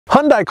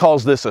Hyundai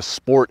calls this a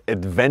sport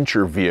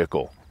adventure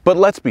vehicle, but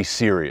let's be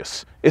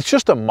serious. It's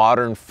just a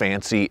modern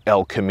fancy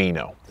El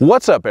Camino.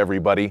 What's up,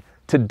 everybody?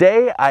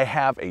 Today I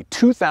have a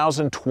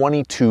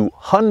 2022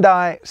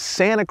 Hyundai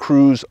Santa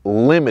Cruz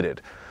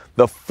Limited,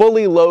 the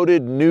fully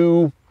loaded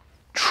new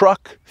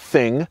truck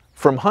thing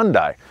from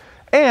Hyundai.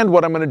 And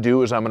what I'm going to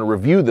do is I'm going to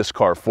review this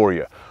car for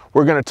you.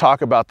 We're going to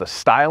talk about the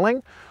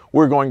styling.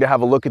 We're going to have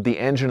a look at the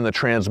engine and the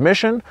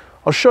transmission.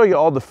 I'll show you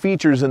all the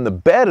features in the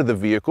bed of the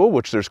vehicle,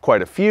 which there's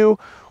quite a few.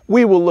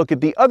 We will look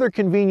at the other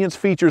convenience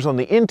features on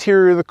the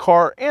interior of the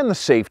car and the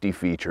safety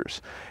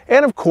features.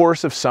 And of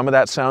course, if some of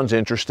that sounds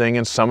interesting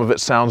and some of it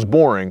sounds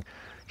boring,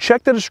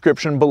 check the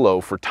description below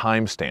for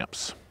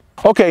timestamps.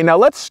 Okay, now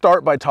let's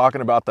start by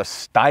talking about the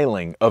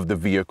styling of the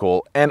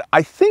vehicle. And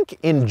I think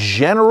in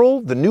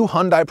general, the new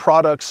Hyundai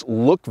products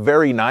look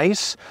very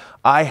nice.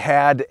 I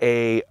had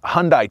a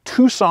Hyundai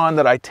Tucson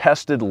that I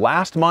tested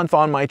last month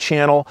on my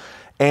channel,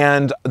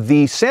 and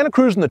the Santa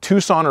Cruz and the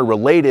Tucson are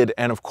related,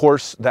 and of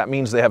course that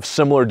means they have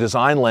similar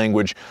design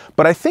language,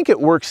 but I think it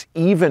works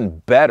even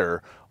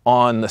better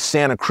on the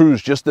Santa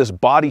Cruz. Just this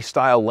body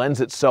style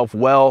lends itself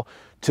well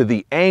to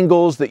the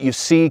angles that you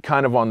see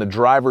kind of on the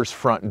driver's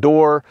front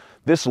door.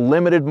 This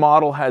limited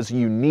model has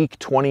unique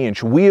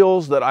 20-inch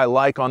wheels that I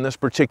like on this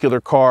particular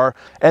car.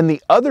 And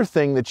the other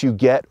thing that you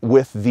get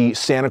with the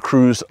Santa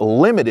Cruz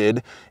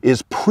Limited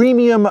is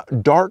premium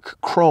dark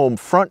chrome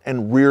front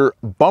and rear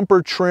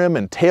bumper trim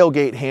and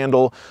tailgate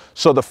handle.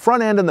 So the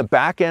front end and the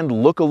back end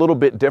look a little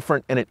bit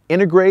different, and it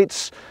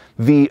integrates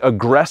the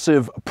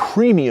aggressive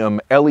premium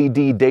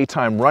LED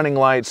daytime running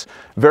lights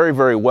very,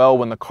 very well.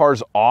 When the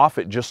car's off,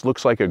 it just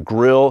looks like a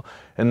grill.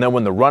 And then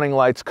when the running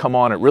lights come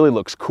on, it really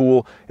looks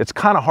cool. It's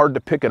kind of hard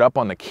to pick it up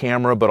on the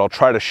camera, but I'll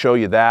try to show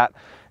you that.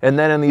 And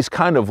then in these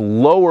kind of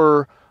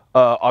lower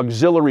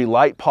auxiliary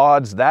light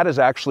pods, that is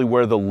actually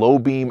where the low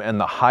beam and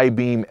the high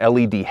beam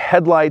LED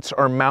headlights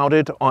are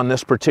mounted on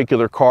this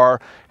particular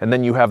car. And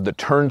then you have the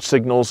turn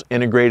signals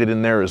integrated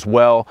in there as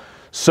well.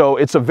 So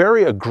it's a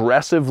very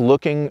aggressive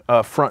looking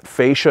front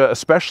fascia,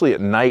 especially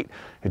at night.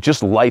 It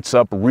just lights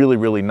up really,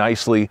 really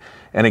nicely.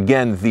 And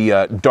again,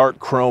 the dark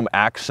chrome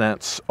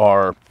accents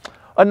are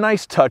a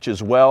nice touch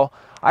as well.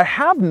 I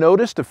have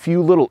noticed a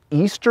few little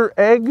Easter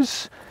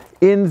eggs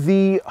in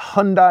the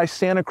Hyundai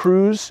Santa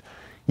Cruz.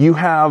 You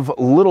have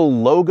little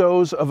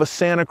logos of a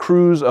Santa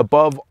Cruz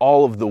above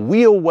all of the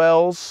wheel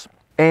wells.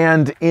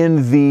 And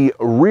in the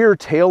rear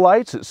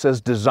taillights, it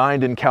says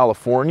designed in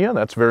California.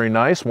 That's very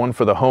nice, one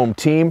for the home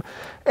team.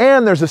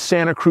 And there's a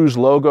Santa Cruz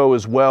logo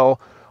as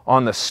well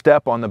on the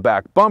step on the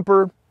back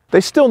bumper. They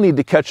still need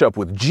to catch up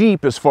with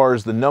Jeep as far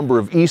as the number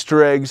of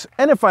Easter eggs.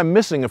 And if I'm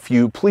missing a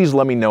few, please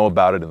let me know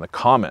about it in the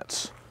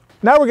comments.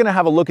 Now we're going to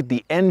have a look at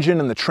the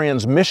engine and the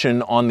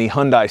transmission on the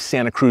Hyundai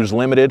Santa Cruz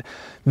Limited.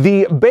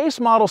 The base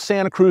model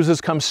Santa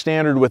Cruzes come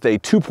standard with a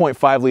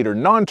 2.5-liter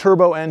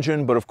non-turbo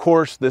engine, but of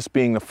course, this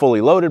being the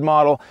fully loaded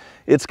model,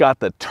 it's got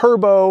the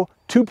turbo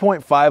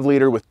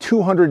 2.5-liter with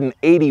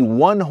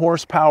 281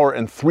 horsepower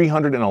and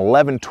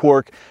 311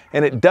 torque,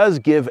 and it does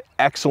give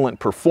excellent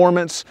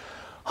performance.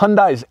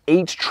 Hyundai's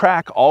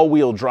H-Track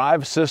all-wheel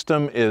drive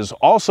system is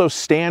also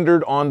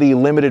standard on the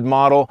limited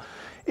model.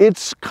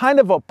 It's kind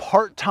of a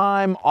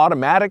part-time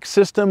automatic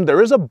system.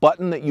 There is a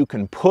button that you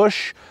can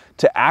push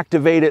to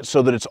activate it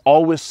so that it's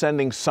always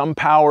sending some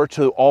power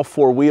to all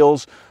four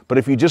wheels. But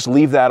if you just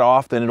leave that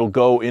off, then it'll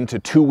go into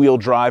two-wheel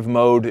drive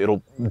mode.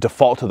 It'll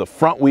default to the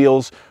front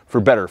wheels for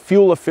better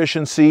fuel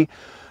efficiency.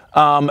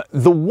 The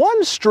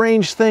one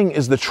strange thing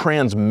is the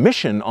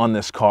transmission on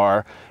this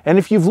car. And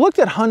if you've looked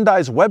at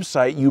Hyundai's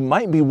website, you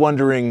might be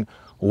wondering,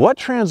 what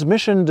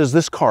transmission does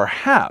this car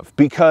have?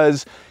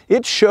 Because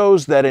it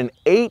shows that an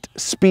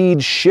 8-speed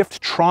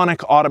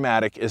Shiftronic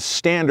automatic is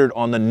standard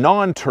on the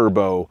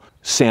non-turbo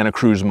Santa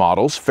Cruz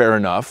models, fair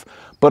enough.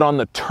 But on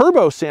the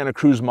turbo Santa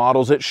Cruz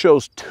models, it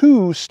shows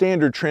 2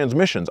 standard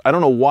transmissions. I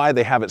don't know why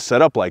they have it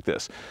set up like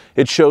this.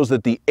 It shows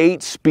that the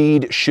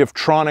 8-speed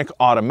Shiftronic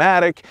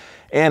automatic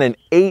and an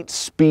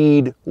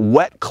 8-speed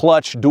wet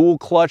clutch, dual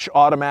clutch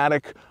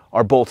automatic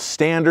are both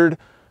standard.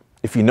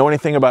 If you know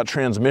anything about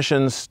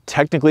transmissions,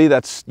 technically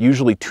that's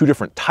usually 2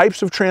 different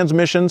types of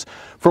transmissions.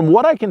 From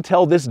what I can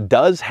tell, this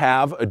does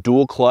have a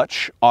dual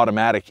clutch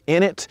automatic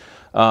in it,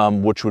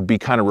 which would be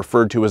kind of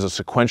referred to as a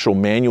sequential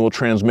manual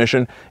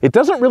transmission. It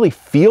doesn't really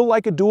feel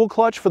like a dual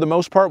clutch for the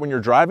most part when you're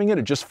driving it.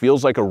 It just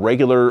feels like a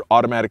regular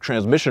automatic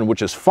transmission,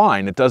 which is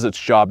fine. It does its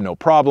job no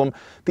problem.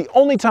 The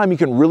only time you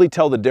can really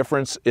tell the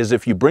difference is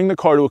if you bring the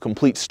car to a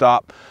complete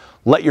stop,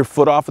 let your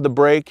foot off of the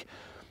brake,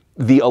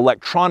 the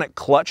electronic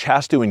clutch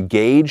has to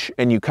engage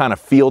and you kind of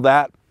feel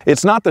that.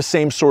 It's not the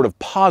same sort of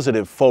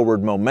positive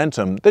forward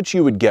momentum that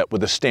you would get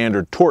with a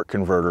standard torque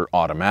converter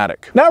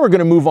automatic. Now we're going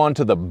to move on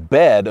to the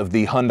bed of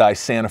the Hyundai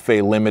Santa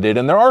Fe Limited,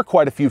 and there are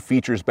quite a few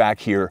features back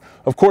here.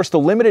 Of course, the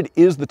Limited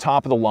is the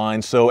top of the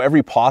line, so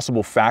every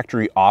possible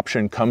factory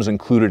option comes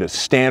included as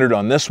standard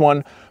on this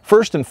one.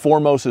 First and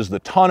foremost is the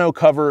tonneau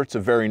cover. It's a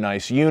very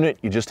nice unit.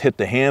 You just hit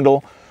the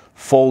handle,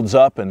 folds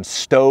up and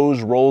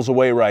stows, rolls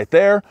away right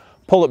there.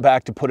 pull it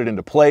back to put it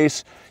into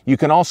place. You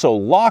can also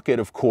lock it,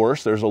 of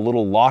course. There's a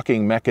little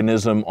locking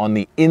mechanism on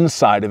the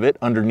inside of it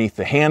underneath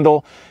the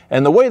handle.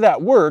 And the way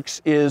that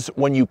works is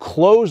when you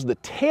close the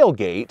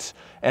tailgate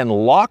and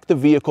lock the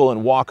vehicle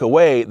and walk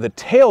away, the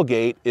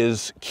tailgate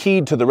is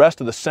keyed to the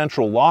rest of the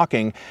central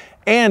locking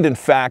and, in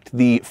fact,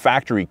 the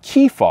factory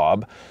key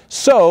fob.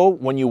 So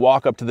when you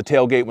walk up to the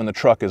tailgate when the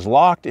truck is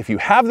locked, if you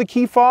have the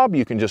key fob,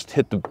 you can just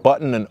hit the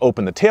button and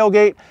open the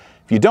tailgate.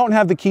 If you don't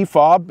have the key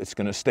fob, it's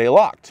going to stay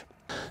locked.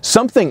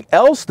 Something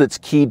else that's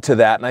keyed to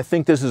that, and I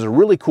think this is a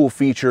really cool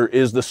feature,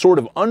 is the sort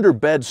of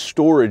underbed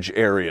storage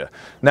area.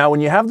 Now,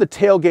 when you have the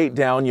tailgate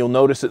down, you'll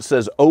notice it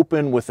says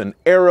open with an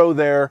arrow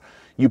there.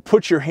 You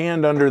put your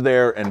hand under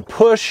there and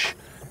push,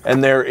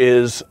 and there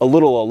is a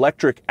little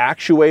electric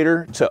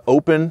actuator to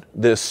open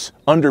this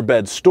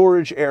underbed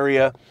storage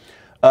area.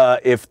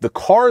 If the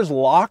car is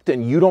locked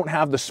and you don't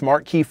have the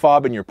smart key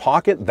fob in your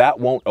pocket, that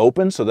won't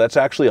open. So that's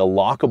actually a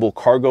lockable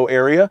cargo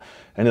area,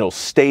 and it'll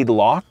stay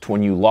locked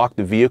when you lock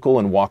the vehicle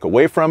and walk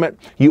away from it.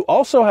 You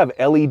also have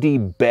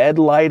LED bed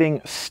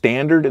lighting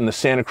standard in the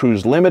Santa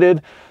Cruz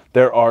Limited.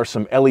 There are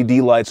some LED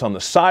lights on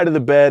the side of the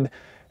bed,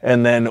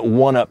 and then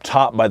one up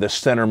top by the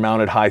center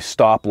mounted high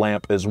stop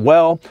lamp as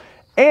well.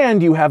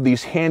 And you have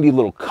these handy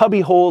little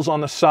cubby holes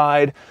on the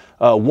side,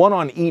 one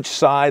on each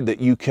side that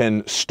you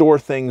can store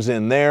things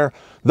in there.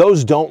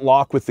 Those don't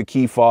lock with the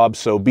key fob,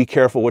 so be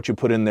careful what you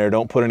put in there.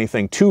 Don't put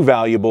anything too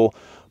valuable.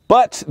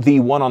 But the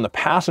one on the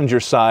passenger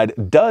side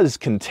does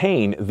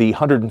contain the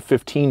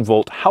 115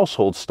 volt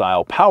household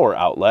style power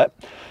outlet.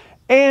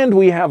 And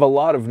we have a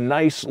lot of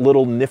nice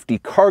little nifty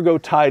cargo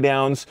tie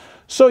downs,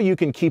 so you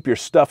can keep your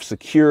stuff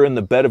secure in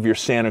the bed of your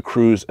Santa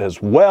Cruz as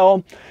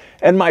well.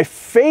 And my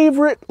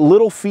favorite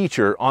little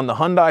feature on the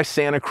Hyundai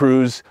Santa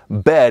Cruz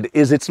bed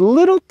is its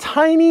little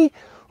tiny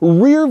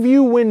rear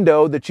view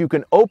window that you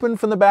can open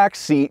from the back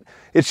seat.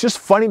 It's just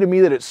funny to me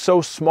that it's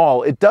so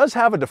small. It does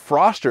have a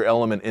defroster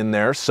element in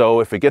there, so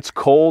if it gets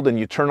cold and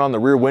you turn on the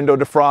rear window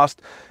defrost,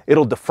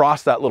 it'll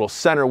defrost that little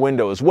center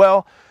window as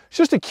well. It's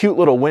just a cute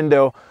little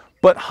window.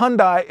 But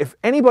Hyundai, if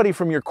anybody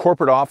from your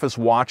corporate office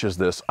watches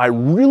this, I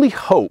really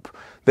hope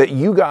that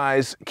you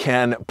guys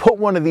can put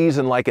one of these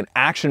in like an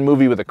action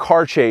movie with a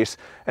car chase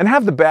and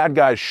have the bad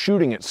guys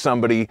shooting at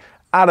somebody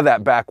out of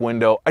that back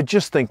window. I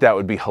just think that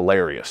would be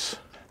hilarious.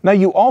 Now,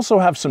 you also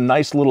have some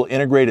nice little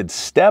integrated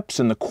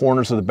steps in the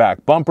corners of the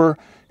back bumper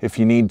if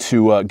you need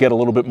to get a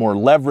little bit more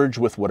leverage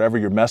with whatever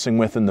you're messing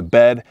with in the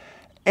bed.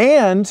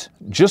 And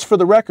just for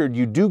the record,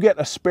 you do get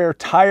a spare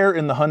tire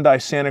in the Hyundai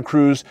Santa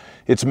Cruz.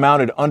 It's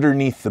mounted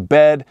underneath the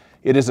bed.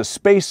 It is a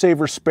space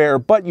saver spare,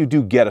 but you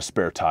do get a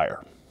spare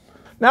tire.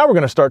 Now we're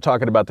going to start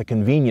talking about the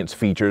convenience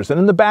features, and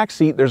in the back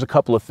seat there's a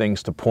couple of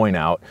things to point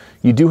out.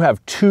 You do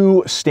have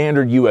two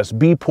standard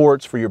USB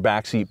ports for your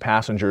backseat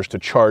passengers to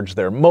charge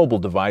their mobile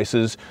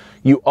devices.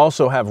 You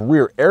also have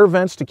rear air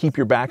vents to keep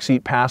your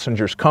backseat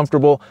passengers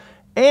comfortable,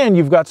 and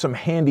you've got some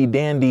handy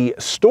dandy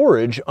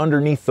storage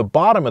underneath the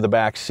bottom of the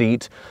back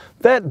seat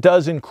that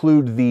does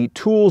include the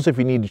tools if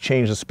you need to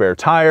change the spare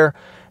tire,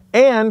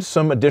 and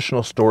some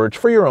additional storage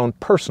for your own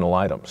personal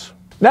items.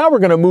 Now we're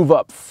going to move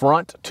up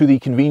front to the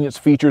convenience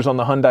features on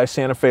the Hyundai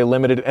Santa Fe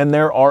Limited, and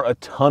there are a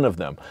ton of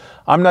them.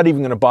 I'm not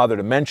even going to bother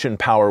to mention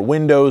power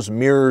windows,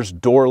 mirrors,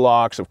 door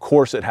locks. Of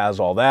course it has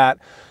all that.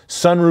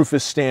 Sunroof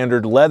is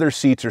standard, leather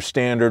seats are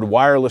standard,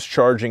 wireless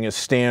charging is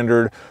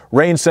standard,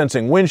 rain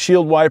sensing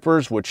windshield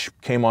wipers, which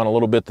came on a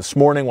little bit this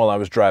morning while I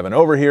was driving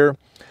over here.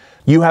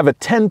 You have a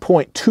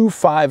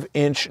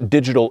 10.25-inch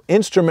digital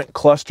instrument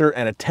cluster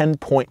and a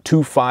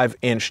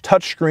 10.25-inch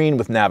touchscreen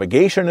with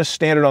navigation as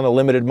standard on the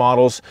limited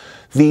models.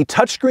 The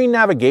touchscreen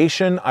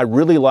navigation I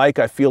really like.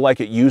 I feel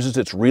like it uses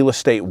its real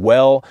estate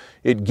well.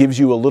 It gives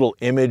you a little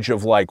image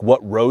of like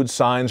what road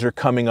signs are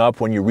coming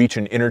up when you reach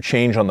an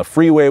interchange on the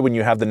freeway when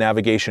you have the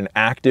navigation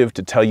active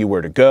to tell you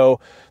where to go.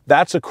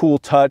 That's a cool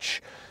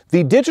touch.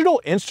 The digital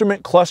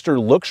instrument cluster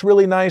looks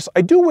really nice.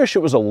 I do wish it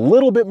was a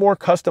little bit more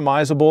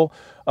customizable.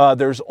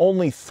 There's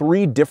only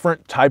 3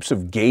 different types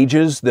of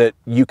gauges that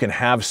you can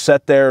have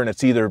set there, and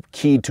it's either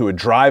keyed to a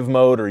drive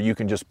mode or you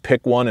can just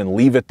pick one and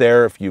leave it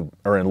there if you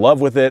are in love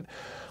with it.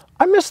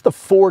 I miss the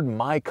Ford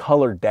My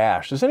Color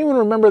dash. Does anyone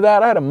remember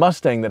that? I had a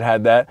Mustang that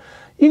had that.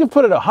 You can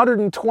put it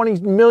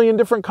 120 million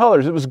different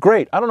colors. It was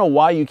great. I don't know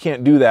why you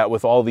can't do that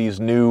with all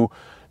these new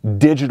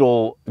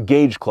digital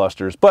gauge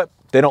clusters, but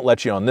they don't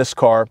let you on this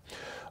car.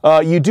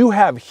 You do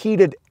have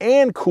heated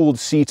and cooled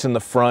seats in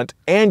the front,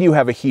 and you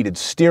have a heated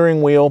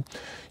steering wheel.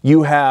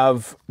 You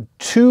have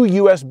 2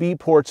 USB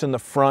ports in the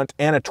front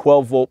and a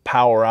 12-volt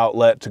power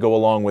outlet to go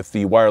along with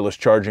the wireless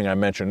charging I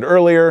mentioned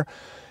earlier.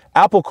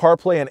 Apple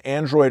CarPlay and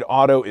Android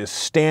Auto is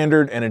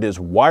standard, and it is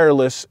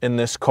wireless in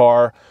this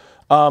car.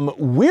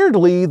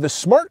 Weirdly, the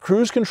Smart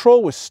Cruise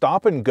Control with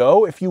Stop and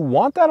Go, if you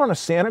want that on a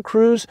Santa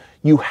Cruz,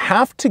 you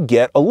have to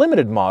get a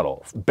limited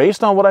model.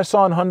 Based on what I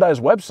saw on Hyundai's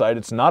website,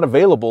 it's not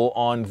available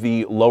on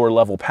the lower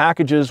level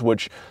packages,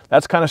 which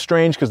that's kind of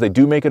strange because they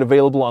do make it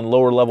available on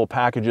lower level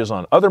packages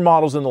on other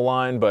models in the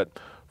line. But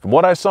from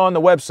what I saw on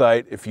the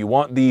website, if you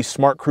want the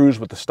Smart Cruise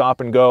with the Stop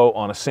and Go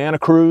on a Santa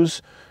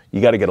Cruz,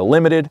 you got to get a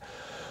Limited.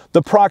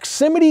 The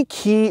proximity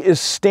key is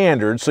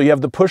standard, so you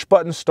have the push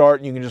button start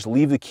and you can just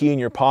leave the key in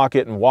your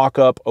pocket and walk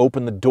up,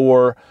 open the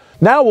door.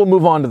 Now we'll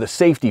move on to the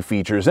safety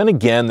features, and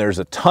again, there's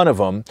a ton of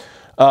them.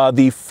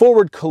 The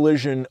forward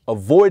collision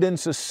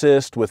avoidance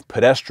assist with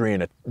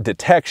pedestrian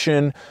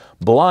detection,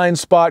 blind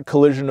spot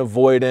collision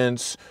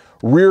avoidance,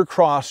 rear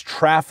cross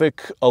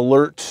traffic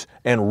alert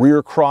and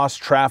rear cross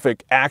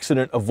traffic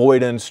accident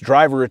avoidance,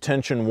 driver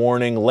attention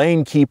warning,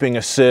 lane keeping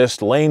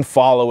assist, lane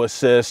follow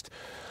assist.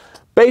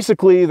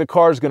 Basically, the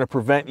car is going to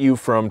prevent you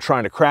from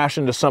trying to crash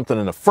into something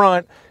in the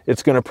front.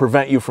 It's going to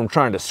prevent you from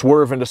trying to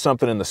swerve into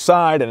something in the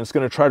side, and it's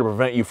going to try to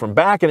prevent you from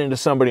backing into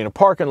somebody in a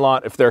parking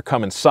lot if they're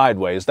coming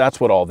sideways. That's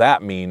what all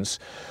that means.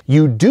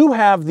 You do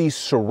have the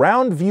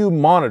surround view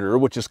monitor,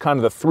 which is kind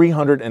of the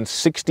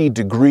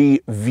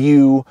 360-degree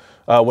view.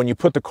 When you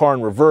put the car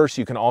in reverse,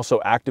 you can also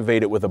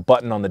activate it with a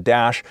button on the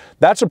dash.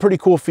 That's a pretty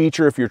cool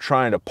feature if you're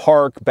trying to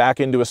park, back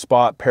into a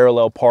spot,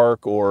 parallel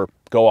park, or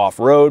go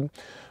off-road.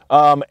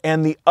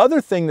 And the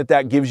other thing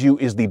that gives you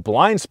is the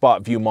blind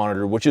spot view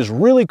monitor, which is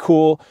really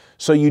cool.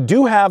 So you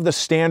do have the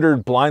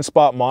standard blind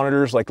spot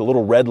monitors, like the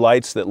little red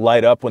lights that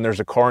light up when there's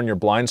a car in your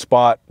blind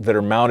spot, that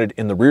are mounted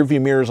in the rear view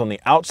mirrors on the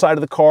outside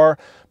of the car.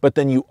 But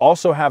then you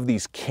also have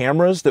these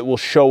cameras that will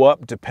show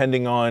up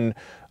depending on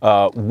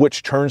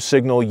which turn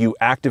signal you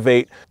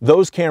activate.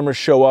 Those cameras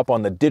show up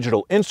on the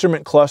digital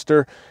instrument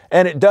cluster,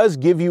 and it does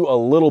give you a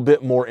little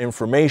bit more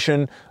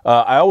information.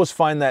 I always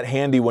find that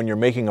handy when you're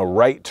making a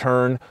right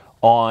turn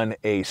on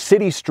a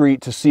city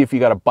street to see if you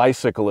got a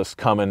bicyclist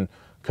coming,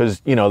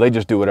 because, you know, they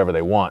just do whatever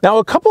they want. Now,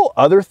 a couple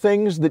other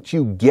things that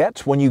you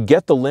get when you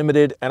get the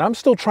Limited, and I'm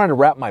still trying to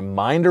wrap my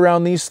mind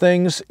around these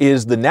things,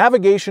 is the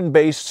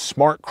navigation-based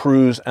Smart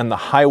Cruise and the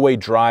Highway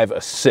Drive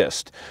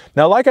Assist.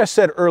 Now, like I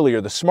said earlier,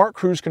 the Smart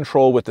Cruise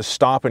control with the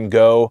stop and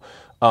go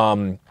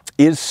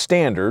is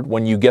standard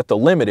when you get the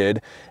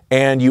Limited,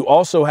 and you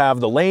also have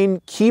the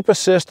lane keep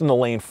assist and the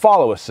lane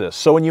follow assist.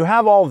 So when you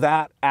have all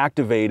that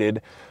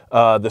activated,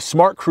 the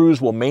Smart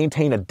Cruise will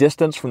maintain a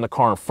distance from the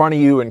car in front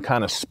of you and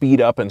kind of speed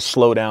up and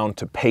slow down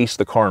to pace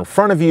the car in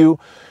front of you.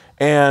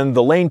 And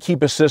the lane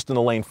keep assist and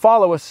the lane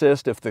follow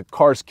assist, if the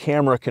car's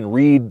camera can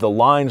read the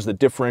lines that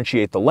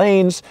differentiate the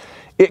lanes,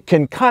 it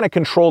can kind of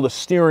control the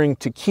steering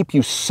to keep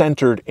you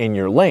centered in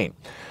your lane.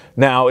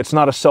 Now, it's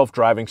not a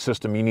self-driving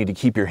system. You need to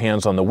keep your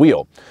hands on the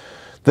wheel.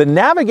 The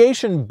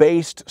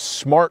navigation-based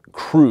Smart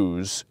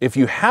Cruise, if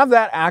you have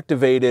that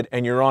activated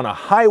and you're on a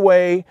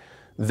highway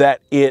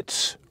that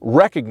it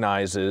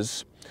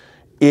recognizes,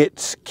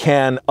 it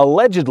can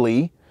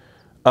allegedly,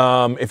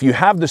 if you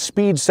have the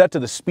speed set to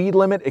the speed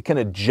limit, it can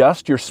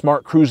adjust your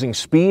smart cruising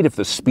speed if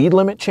the speed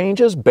limit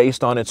changes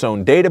based on its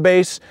own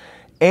database.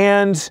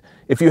 And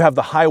if you have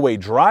the Highway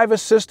Drive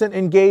Assistant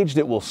engaged,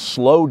 it will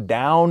slow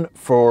down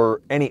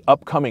for any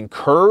upcoming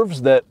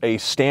curves that a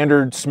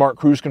standard smart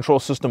cruise control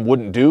system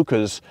wouldn't do,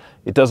 because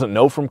it doesn't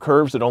know from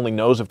curves. It only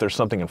knows if there's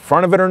something in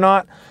front of it or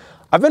not.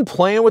 I've been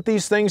playing with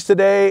these things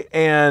today,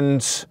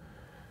 and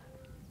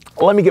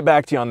let me get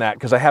back to you on that,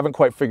 because I haven't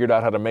quite figured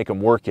out how to make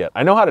them work yet.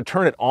 I know how to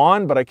turn it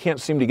on, but I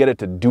can't seem to get it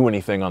to do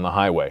anything on the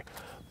highway.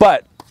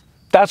 But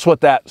that's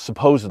what that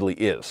supposedly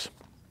is.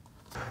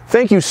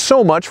 Thank you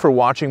so much for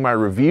watching my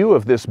review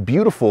of this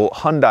beautiful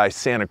Hyundai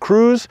Santa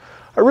Cruz.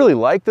 I really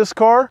like this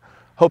car.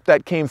 Hope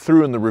that came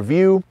through in the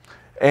review.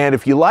 And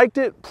if you liked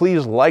it,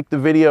 please like the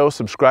video,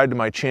 subscribe to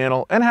my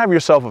channel, and have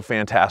yourself a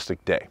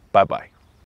fantastic day. Bye-bye.